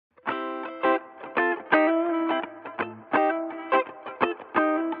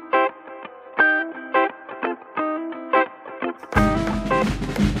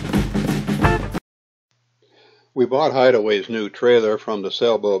bought HideAway's new trailer from the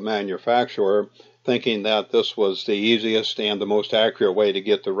sailboat manufacturer, thinking that this was the easiest and the most accurate way to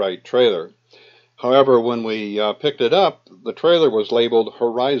get the right trailer. However, when we picked it up, the trailer was labeled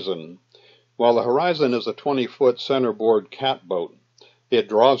Horizon. While the Horizon is a 20-foot centerboard catboat, it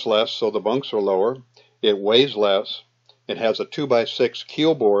draws less, so the bunks are lower, it weighs less, it has a 2x6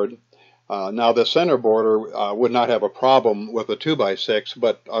 keel board. Now the centerboarder would not have a problem with a 2x6,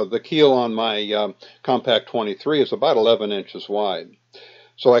 but the keel on my Compac 23 is about 11 inches wide.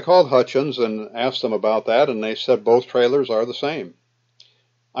 So I called Hutchins and asked them about that, and they said both trailers are the same.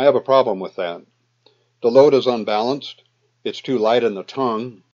 I have a problem with that. The load is unbalanced, it's too light in the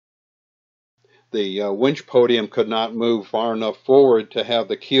tongue. The winch podium could not move far enough forward to have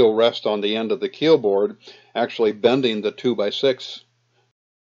the keel rest on the end of the keel board, actually bending the 2x6.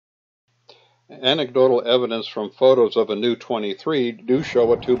 Anecdotal evidence from photos of a new 23 do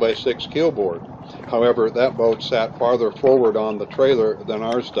show a 2x6 keel board. However, that boat sat farther forward on the trailer than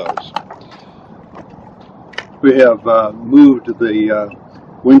ours does. We have moved the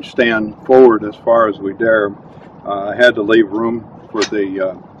winch stand forward as far as we dare. I had to leave room for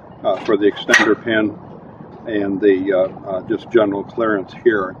the extender pin and the just general clearance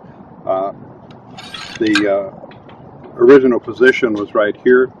here. The original position was right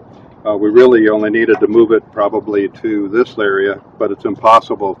here. We really only needed to move it probably to this area, but it's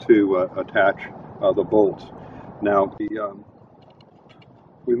impossible to attach the bolts. Now,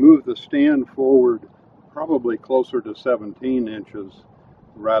 we moved the stand forward probably closer to 17 inches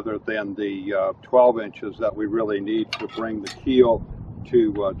rather than the 12 inches that we really need to bring the keel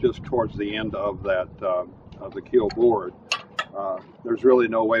to just towards the end of that of the keel board. There's really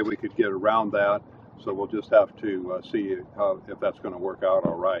no way we could get around that, so we'll just have to see if that's going to work out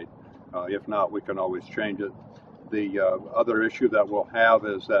all right. If not, we can always change it. The other issue that we'll have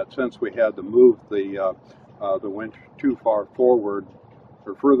is that since we had to move the winch too far forward,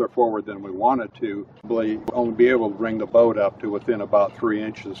 or further forward than we wanted to, we'll only be able to bring the boat up to within about 3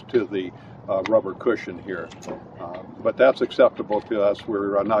 inches to the rubber cushion here. But that's acceptable to us.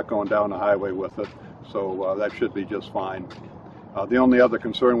 We're not going down the highway with it, so that should be just fine. The only other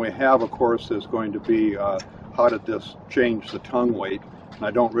concern we have, of course, is going to be how did this change the tongue weight? And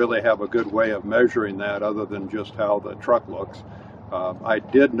I don't really have a good way of measuring that other than just how the truck looks. I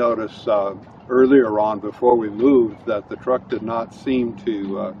did notice earlier on, before we moved, that the truck did not seem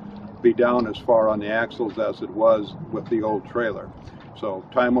to be down as far on the axles as it was with the old trailer. So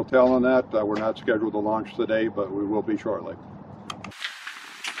time will tell on that. We're not scheduled to launch today, but we will be shortly.